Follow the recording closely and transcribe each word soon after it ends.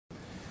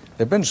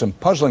There have been some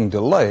puzzling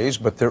delays,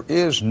 but there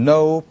is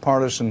no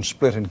partisan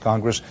split in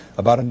Congress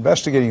about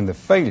investigating the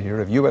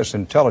failure of U.S.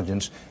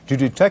 intelligence to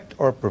detect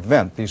or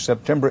prevent the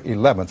September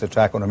 11th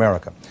attack on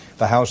America.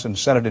 The House and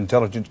Senate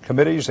Intelligence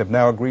Committees have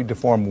now agreed to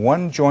form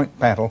one joint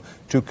panel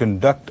to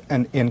conduct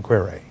an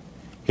inquiry.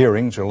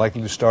 Hearings are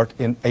likely to start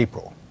in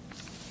April.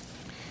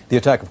 The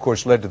attack, of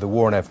course, led to the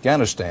war in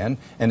Afghanistan,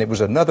 and it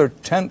was another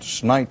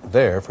tense night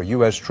there for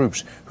U.S.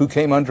 troops who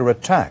came under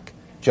attack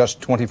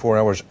just 24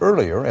 hours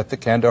earlier at the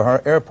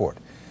Kandahar airport.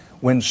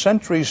 When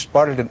sentries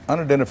spotted an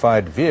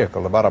unidentified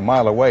vehicle about a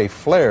mile away,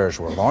 flares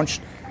were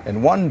launched,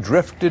 and one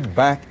drifted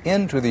back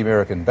into the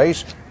American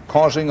base,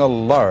 causing a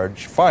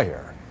large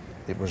fire.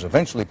 It was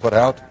eventually put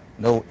out,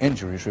 no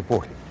injuries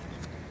reported.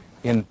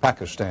 In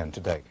Pakistan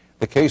today,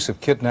 the case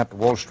of kidnapped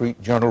Wall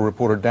Street Journal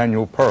reporter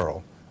Daniel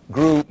Pearl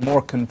grew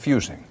more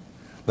confusing.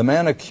 The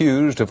man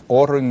accused of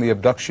ordering the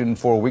abduction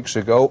 4 weeks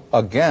ago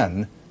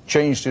again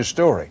changed his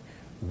story,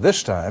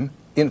 this time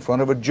in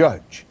front of a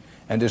judge.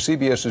 And as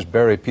CBS's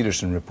Barry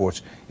Peterson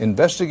reports,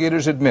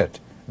 investigators admit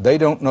they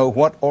don't know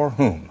what or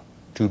whom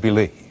to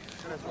believe.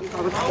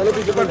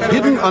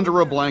 Hidden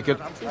under a blanket,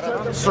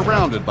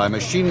 surrounded by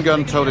machine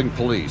gun-toting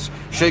police,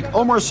 Sheikh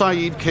Omar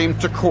Saeed came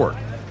to court,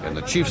 and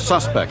the chief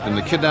suspect in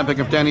the kidnapping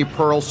of Danny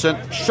Pearl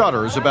sent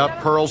shudders about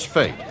Pearl's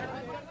fate.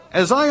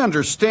 As I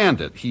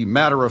understand it, he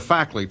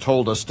matter-of-factly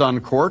told a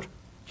stunned court,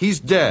 he's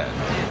dead.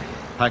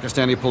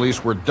 Pakistani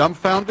police were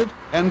dumbfounded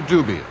and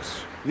dubious.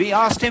 We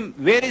asked him,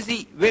 where is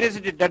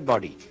the dead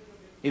body,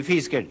 if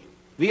he's killed?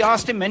 We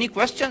asked him many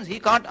questions. He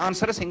can't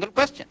answer a single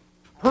question.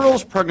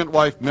 Pearl's pregnant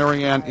wife,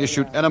 Marianne,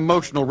 issued an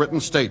emotional written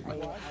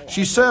statement.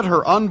 She said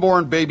her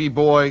unborn baby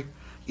boy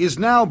is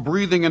now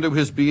breathing into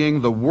his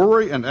being the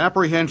worry and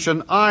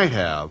apprehension I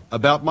have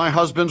about my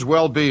husband's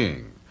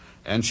well-being.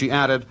 And she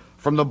added,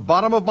 from the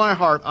bottom of my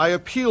heart, I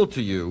appeal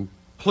to you,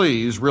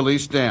 please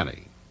release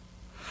Danny.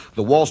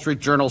 The Wall Street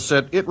Journal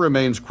said it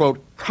remains,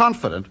 quote,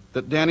 confident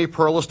that Danny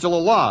Pearl is still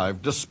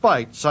alive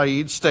despite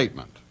Saeed's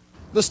statement.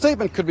 The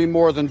statement could be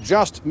more than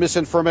just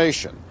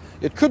misinformation.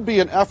 It could be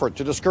an effort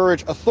to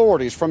discourage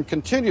authorities from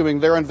continuing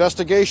their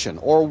investigation,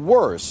 or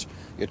worse,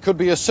 it could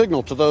be a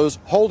signal to those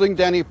holding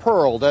Danny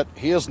Pearl that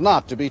he is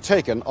not to be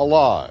taken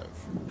alive.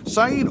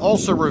 Saeed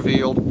also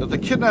revealed that the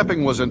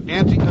kidnapping was an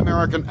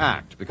anti-American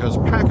act because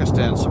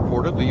Pakistan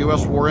supported the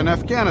U.S. war in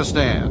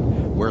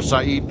Afghanistan, where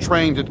Saeed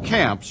trained at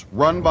camps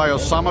run by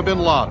Osama bin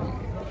Laden.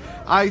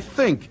 I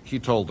think, he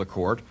told the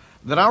court,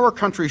 that our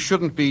country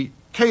shouldn't be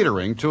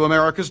catering to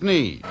America's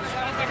needs.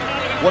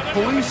 What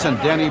police and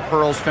Danny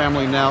Pearl's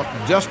family now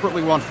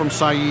desperately want from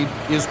Saeed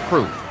is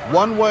proof,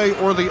 one way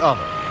or the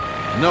other.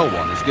 No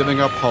one is giving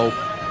up hope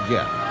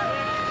yet.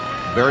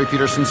 Barry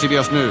Peterson,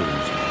 CBS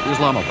News,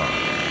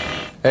 Islamabad.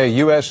 A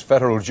U.S.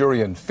 federal jury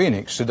in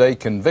Phoenix today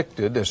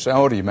convicted a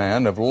Saudi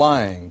man of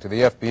lying to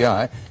the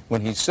FBI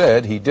when he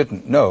said he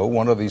didn't know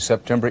one of the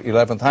September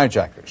 11th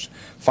hijackers.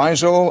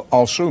 Faisil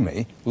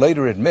al-Sumi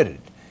later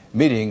admitted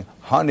meeting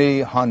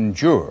Hani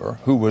Hanjour,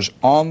 who was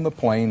on the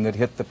plane that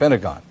hit the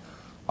Pentagon.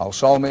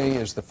 Al-Salmi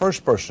is the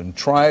first person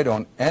tried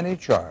on any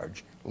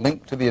charge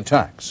linked to the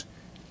attacks.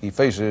 He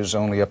faces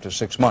only up to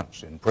 6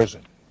 months in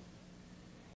prison.